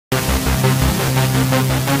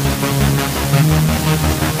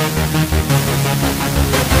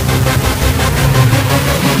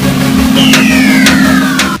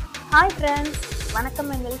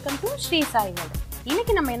to Sri Sai World.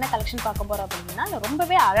 இன்னைக்கு நம்ம என்ன கலெக்ஷன் பார்க்க போறோம் அப்படினா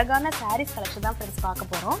ரொம்பவே அழகான sarees கலெக்ஷன் தான் फ्रेंड्स பார்க்க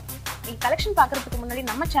போறோம். இந்த கலெக்ஷன் பார்க்கிறதுக்கு முன்னாடி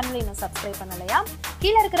நம்ம சேனலை இன்னும் Subscribe பண்ணலையா?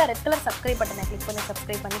 கீழ இருக்கிற ரெட் கலர் Subscribe பட்டனை கிளிக் பண்ணி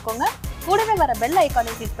Subscribe பண்ணிக்கோங்க. கூடவே வர பெல்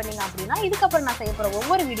ஐகானை கிளிக் பண்ணீங்க அப்படினா இதுக்கு அப்புறம் நான் செய்ய போற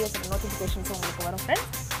ஒவ்வொரு வீடியோஸோட நோட்டிஃபிகேஷன்ஸ் உங்களுக்கு வரும் फ्रेंड्स.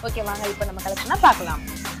 ஓகே வாங்க இப்போ நம்ம கலெக்ஷனை பார்க்கலாம்.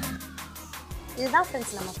 இதுதான்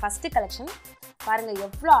फ्रेंड्स நம்ம ஃபர்ஸ்ட் கலெக்ஷன். பாருங்க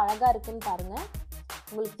எவ்வளவு அழகா இருக்குன்னு பாருங்க.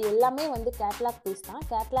 உங்களுக்கு எல்லாமே வந்து கேட்டலாக் பீஸ் தான்.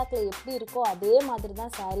 கேட்டலாக்ல எப்படி இருக்கோ அதே மாதிரி தான்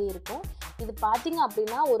saree இருக்கும். இது பாத்தீங்க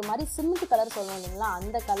அப்படினா ஒரு மாதிரி சிமெண்ட் கலர் சொல்லுவோம் இல்லைங்களா,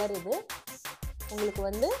 அந்த கலர் இது. உங்களுக்கு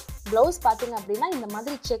வந்து ப்ளவுஸ் பாத்தீங்க அப்படினா இந்த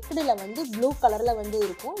மாதிரி செக்டுல வந்து ப்ளூ கலர்ல வந்து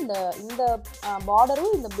இருக்கும். இந்த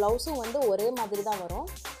பார்டரும் இந்த ப்ளவுஸும் வந்து ஒரே மாதிரி தான் வரும்.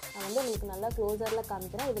 நான் வந்து உங்களுக்கு நல்லா க்ளோசர்ல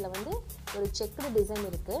காமிக்கிறேன். இதுல வந்து ஒரு செக்டு டிசைன்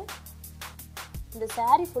இருக்கு. இந்த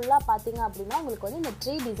saree ஃபுல்லா பாத்தீங்க அப்படினா உங்களுக்கு வந்து இந்த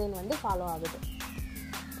ட்ரீ டிசைன் வந்து ஃபாலோ ஆகுது.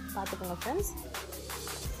 பாத்துக்கோங்க फ्रेंड्स.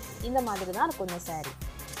 இந்த மாதிரி தான் இருக்கும் இந்த saree.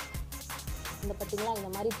 இந்த பாத்தீங்களா இந்த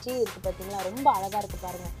மாதிரி ட்ரீ இருக்கு பாத்தீங்களா, ரொம்ப அழகா இருக்கு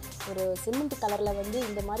பாருங்க. ஒரு சிமெண்ட் கலர்ல வந்து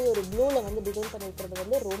இந்த மாதிரி ஒரு ப்ளூல வந்து டிசைன் பண்ணிருக்கிறது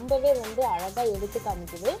வந்து ரொம்பவே வந்து அழகா எடுத்து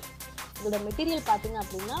காமிக்குது. இதோட மெட்டீரியல் பாத்தீங்க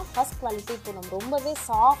அப்படினா ஃபர்ஸ்ட் குவாலிட்டி பூனம், ரொம்பவே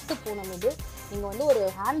சாஃப்ட் பூனம் இது. நீங்க வந்து ஒரு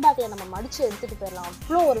ஹேண்ட் பேக்ல நம்ம மடிச்சு எடுத்துட்டு போயிடலாம்.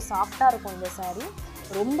 அவ்வளோ ஒரு சாஃப்ட்டா இருக்கும் இந்த saree.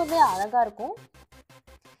 ரொம்பவே அழகா இருக்கும்.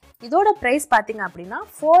 இதோட பிரைஸ் பாத்தீங்க அப்படினா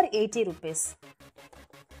 480 rupees.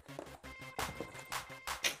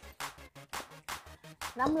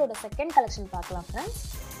 நம்மளோட செகண்ட் கலெக்ஷன் பார்க்கலாம் फ्रेंड्स.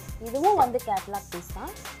 இதுவும் வந்து கேட்டலாக் பீஸ்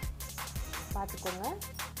தான். பாத்துக்கோங்க.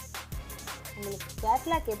 உங்களுக்கு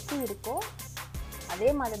கேட்டலாக் எப்படி இருக்கோ அதே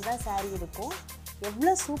மாதிரி தான் saree இருக்கும்.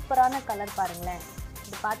 எவ்வளவு சூப்பரான கலர் பாருங்களேன்.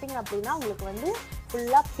 இது பாத்தீங்க அப்படினா உங்களுக்கு வந்து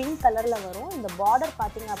ஃபுல்லா பிங்க் கலர்ல வரும். இந்த பார்டர்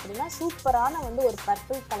பாத்தீங்க அப்படினா சூப்பரான வந்து ஒரு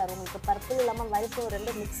பர்பிள் கலர், உங்களுக்கு பர்பிள் இல்லாம ஒயிட் ஒரு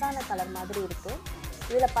ரெண்டு மிக்ஸ் ஆன கலர் மாதிரி இருக்கு.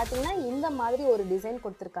 இதுல பாத்தீங்கன்னா இந்த மாதிரி ஒரு டிசைன்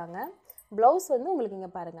கொடுத்திருக்காங்க. ப்ளவுஸ் வந்து உங்களுக்கு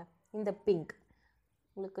இங்க பாருங்க இந்த பிங்க்.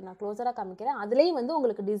 உங்களுக்கு நான் க்ளோசரா காமிக்கிறேன். அதுலயும் வந்து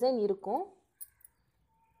உங்களுக்கு டிசைன் இருக்கும்.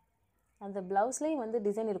 அந்த ப்ளவுஸ்லயும் வந்து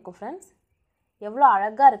டிசைன் இருக்கும் फ्रेंड्स. எவ்வளவு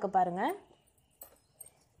அழகா இருக்கு பாருங்க.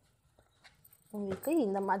 உங்களுக்கு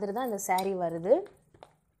இந்த மாதிரி தான் இந்த saree வருது.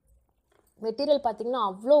 மெட்டீரியல் பாத்தீங்கன்னா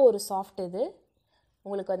அவ்வளோ ஒரு சாஃப்ட் இது.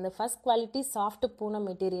 உங்களுக்கு அந்த first quality soft Poonam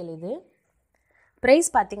material இது.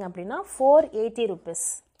 பிரைஸ் பாத்தீங்க அப்படினா 480 rupees.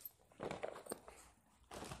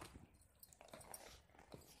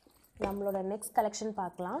 நம்மளோட நெக்ஸ்ட் கலெக்ஷன்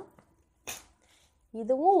பார்க்கலாம்.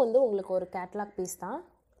 இதுவும் வந்து உங்களுக்கு ஒரு கேட்டலாக் பீஸ் தான்.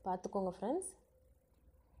 பார்த்துக்கோங்க फ्रेंड्स.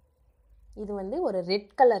 இது வந்து ஒரு ரெட்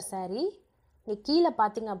கலர் saree. இங்க கீழ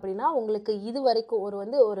பாத்தீங்க அப்படினா உங்களுக்கு இது வரைக்கும்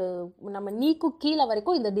ஒரு நம்ம நீக்கு கீழ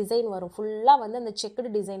வரைக்கும் இந்த டிசைன் வரும். ஃபுல்லா வந்து அந்த செக்டு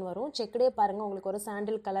டிசைன் வரும். செக்டே பாருங்க உங்களுக்கு ஒரு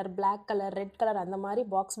சாண்டில் colour, Black colour, red colour அந்த மாதிரி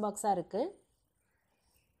பாக்ஸா இருக்கு.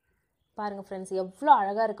 பாருங்க फ्रेंड्स எவ்வளவு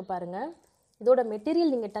அழகா இருக்கு பாருங்க. இதோட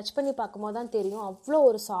மெட்டீரியல் நீங்க டச் பண்ணி பாக்கும்போது தான் தெரியும். அவ்வளோ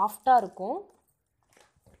ஒரு சாஃப்ட்டா இருக்கும்.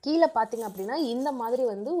 கீழ பாத்தீங்க அப்படினா இந்த மாதிரி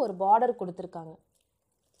வந்து ஒரு பார்டர் கொடுத்திருக்காங்க.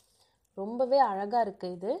 ரொம்பவே அழகா இருக்கு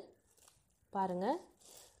இது. பாருங்க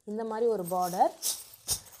இந்த மாதிரி ஒரு பார்டர்.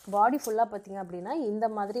 பாடி ஃபுல்லா பாத்தீங்க அப்படினா இந்த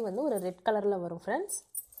மாதிரி வந்து ஒரு ரெட் கலர்ல வரும் फ्रेंड्स.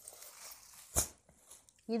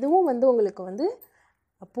 இதுவும் வந்து உங்களுக்கு வந்து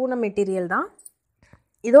பூனம் மெட்டீரியல் தான்.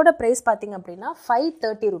 இதோட பிரைஸ் பாத்தீங்க அப்படினா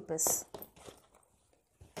 530 rupees.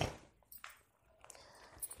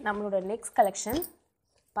 நம்மளோட நெக்ஸ்ட் கலெக்ஷன்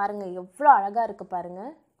பாருங்க எவ்வளவு அழகா இருக்கு பாருங்க.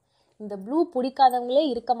 இந்த ப்ளூ பிடிக்காதவங்களே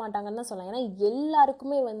இருக்க மாட்டாங்கன்னு தான் சொல்லலாம். ஏன்னா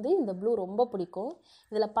எல்லாருக்குமே வந்து இந்த ப்ளூ ரொம்ப பிடிக்கும்.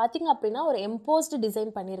 இதுல பாத்தீங்க அப்படின்னா ஒரு எம்போஸ்ட்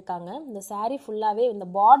டிசைன் பண்ணியிருக்காங்க. இந்த saree ஃபுல்லாவே இந்த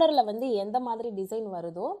பார்டர்ல வந்து எந்த மாதிரி டிசைன்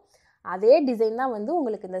வருதோ அதே டிசைன் தான் வந்து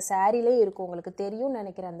உங்களுக்கு இந்த சாரிலே இருக்கும். உங்களுக்கு தெரியும்னு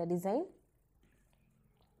நினைக்கிறேன் அந்த டிசைன்.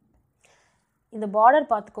 இந்த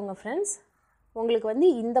பார்டர் பார்த்துக்கோங்க फ्रेंड्स. உங்களுக்கு வந்து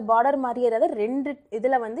இந்த பார்டர் மாதிரியே அதாவது ரெண்டு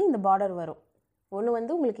இதுல வந்து இந்த பார்டர் வரும். ஒன்று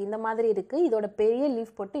வந்து உங்களுக்கு இந்த மாதிரி இருக்கு. இதோட பெரிய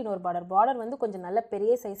லீஃப் போட்டு இன்னொரு பார்டர் வந்து கொஞ்சம் நல்ல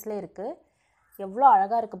பெரிய சைஸ்ல இருக்கு. எவ்வளோ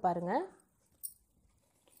அழகா இருக்கு பாருங்க.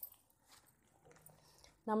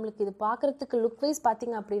 நம்மளுக்கு இது பார்க்கிறதுக்கு லுக் வைஸ்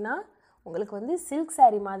பாத்தீங்க அப்படின்னா உங்களுக்கு வந்து சில்க்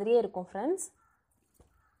saree மாதிரியே இருக்கும் फ्रेंड्स.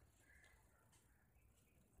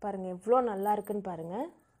 பாருங்க எவ்வளோ நல்லா இருக்குன்னு பாருங்க.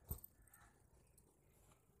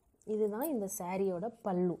 இதுதான் இந்த சாரியோட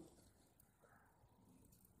பல்லு.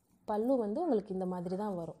 பல்லு வந்து உங்களுக்கு இந்த மாதிரி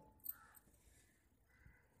தான் வரும்.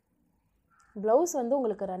 ப்ளவுஸ் வந்து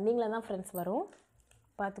உங்களுக்கு ரன்னிங்ல தான் फ्रेंड्स வரும்.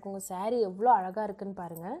 பாத்துக்கோங்க saree எவ்வளவு அழகா இருக்குன்னு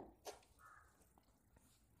பாருங்க.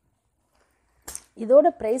 இதோட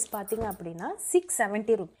பிரைஸ் பாத்தீங்க அப்படினா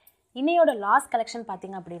 670 rupees. இன்னையோட லாஸ்ட் கலெக்ஷன்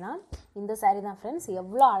பாத்தீங்க அப்படினா இந்த saree தான் फ्रेंड्स.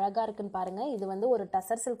 எவ்வளவு அழகா இருக்குன்னு பாருங்க. இது வந்து ஒரு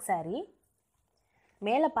டசர் சில்க் saree.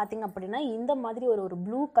 மேலே பாத்தீங்க அப்படினா இந்த மாதிரி ஒரு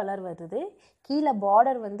ப்ளூ கலர் வருது. கீழ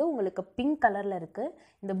பார்டர் வந்து உங்களுக்கு பிங்க் கலர்ல இருக்கு.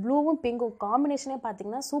 இந்த ப்ளூவும் பிங்க்கும் காம்பினேஷனே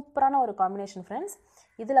பாத்தீங்கன்னா சூப்பரான ஒரு காம்பினேஷன் फ्रेंड्स.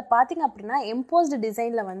 இதுல பாத்தீங்க அப்படினா எம்போஸ்ட்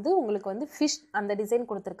டிசைன்ல வந்து உங்களுக்கு வந்து ஃபிஷ் அந்த டிசைன்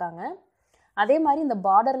கொடுத்திருக்காங்க. அதே மாதிரி இந்த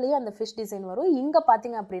பார்டர்லேயும் அந்த ஃபிஷ் டிசைன் வரும். இங்கே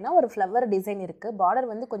பார்த்தீங்க அப்படின்னா ஒரு ஃப்ளவர் டிசைன் இருக்குது.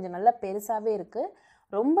 பார்டர் வந்து கொஞ்சம் நல்லா பெருசாகவே இருக்குது.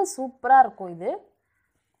 ரொம்ப சூப்பராக இருக்கும் இது.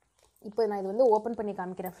 இப்போ நான் இது வந்து ஓப்பன் பண்ணி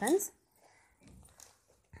காமிக்கிறேன் ஃப்ரெண்ட்ஸ்.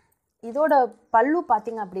 இதோட பல்லு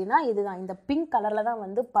பார்த்தீங்க அப்படின்னா இதுதான், இந்த பிங்க் கலரில் தான்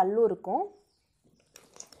வந்து பல்லு இருக்கும்.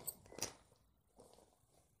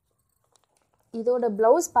 இதோட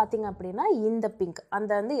ப்ளவுஸ் பார்த்தீங்க அப்படின்னா இந்த பிங்க்,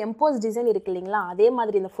 அந்த வந்து எம்போஸ் டிசைன் இருக்குது இல்லைங்களா, அதே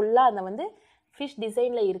மாதிரி இந்த ஃபுல்லாக அந்த வந்து ஃபிஷ்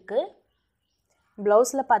டிசைனில் இருக்குது.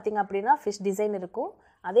 ப்ளவுஸில் பார்த்தீங்க அப்படின்னா ஃபிஷ் டிசைன் இருக்கும்.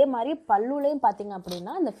 அதே மாதிரி பல்லுலேயும் பார்த்தீங்க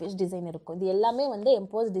அப்படின்னா இந்த ஃபிஷ் டிசைன் இருக்கும். இது எல்லாமே வந்து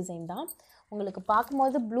எம்போஸ் டிசைன் தான். உங்களுக்கு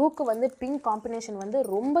பார்க்கும்போது ப்ளூக்கு வந்து பிங்க் காம்பினேஷன் வந்து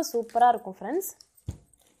ரொம்ப சூப்பராக இருக்கும் ஃப்ரெண்ட்ஸ்.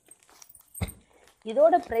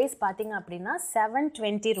 இதோட ப்ரைஸ் பார்த்தீங்க அப்படின்னா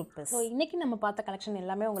 720 rupees. ஸோ இன்றைக்கி நம்ம பார்த்த கலெக்ஷன்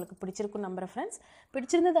எல்லாமே உங்களுக்கு பிடிச்சிருக்கும் நம்புகிறேன் ஃப்ரெண்ட்ஸ்.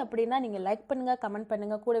 பிடிச்சிருந்தது அப்படின்னா நீங்கள் லைக் பண்ணுங்கள், கமெண்ட்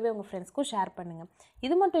பண்ணுங்கள், கூடவே உங்கள் ஃப்ரெண்ட்ஸ்க்கும் ஷேர் பண்ணுங்கள்.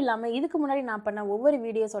 இது மட்டும் இல்லாமல் இதுக்கு முன்னாடி நான் பண்ண ஒவ்வொரு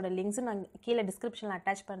வீடியோஸோட லிங்க்ஸும் நான் கீழே டிஸ்கிரிப்ஷனில்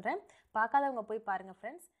அட்டாச் பண்ணுறேன். பார்க்காதவங்க போய் பாருங்கள்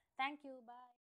ஃப்ரெண்ட்ஸ். தேங்க்யூ, பாய்.